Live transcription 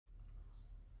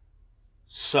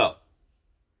So,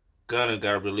 Gunna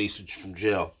got released from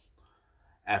jail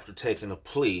after taking a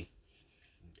plea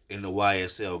in the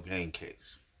YSL gang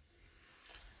case.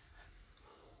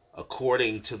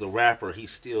 According to the rapper,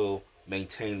 he's still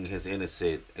maintaining his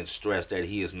innocence and stressed that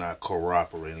he is not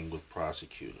cooperating with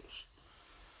prosecutors.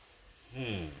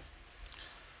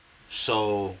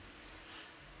 So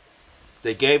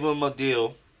they gave him a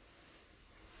deal.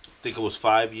 I think it was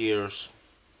 5 years.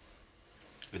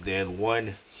 And then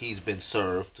one, he's been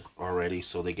served already,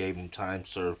 so they gave him time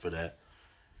served for that.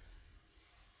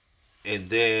 And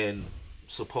then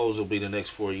supposedly the next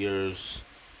 4 years,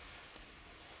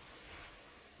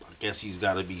 I guess he's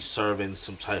got to be serving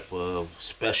some type of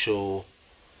special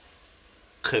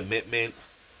commitment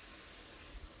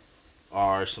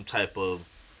or some type of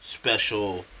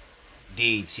special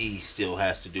deeds he still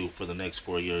has to do for the next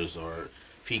 4 years, or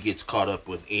if he gets caught up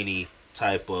with any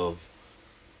type of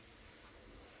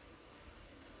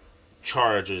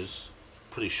charges,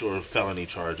 pretty sure felony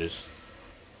charges,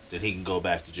 then he can go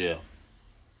back to jail.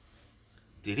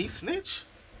 Did he snitch?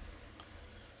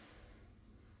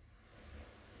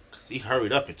 Because he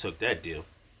hurried up and took that deal.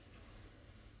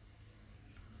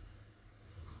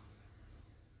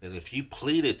 And if you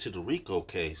pleaded to the Rico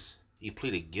case, you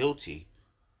pleaded guilty,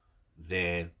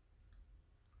 then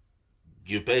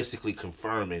you're basically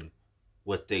confirming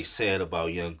what they said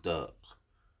about Young Thug.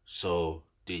 So,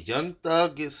 did Young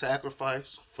Thug get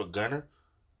sacrificed for Gunna?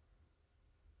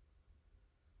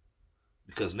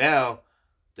 Because now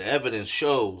the evidence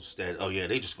shows that, oh yeah,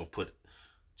 they just gonna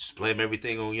just blame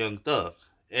everything on Young Thug.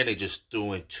 And they just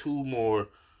threw in two more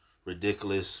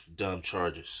ridiculous, dumb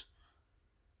charges.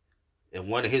 In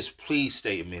one of his plea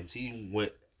statements, he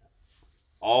went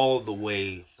all the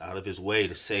way out of his way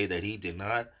to say that he did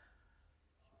not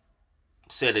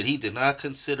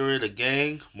consider it a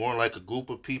gang, more like a group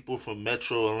of people from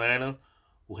Metro Atlanta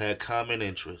who had common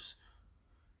interests.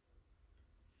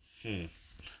 Did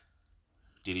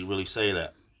he really say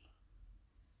that?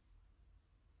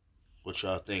 What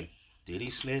y'all think? Did he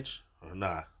snitch or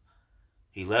not?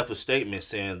 He left a statement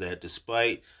saying that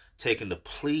despite taking the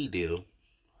plea deal,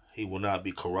 he will not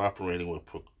be cooperating with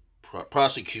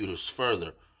prosecutors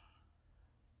further.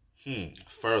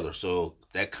 Further. So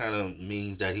that kind of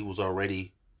means that he was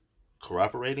already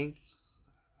cooperating?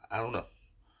 I don't know.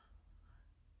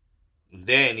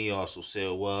 Then he also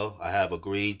said, well, I have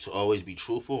agreed to always be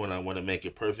truthful, and I want to make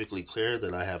it perfectly clear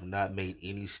that I have not made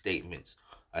any statements.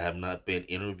 I have not been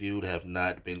interviewed, have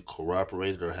not been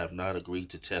corroborated, or have not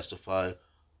agreed to testify,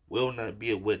 will not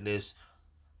be a witness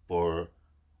for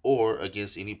or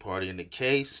against any party in the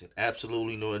case, and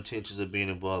absolutely no intentions of being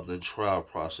involved in the trial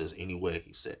process anyway,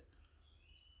 he said.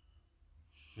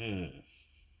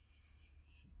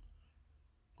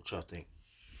 What y'all think?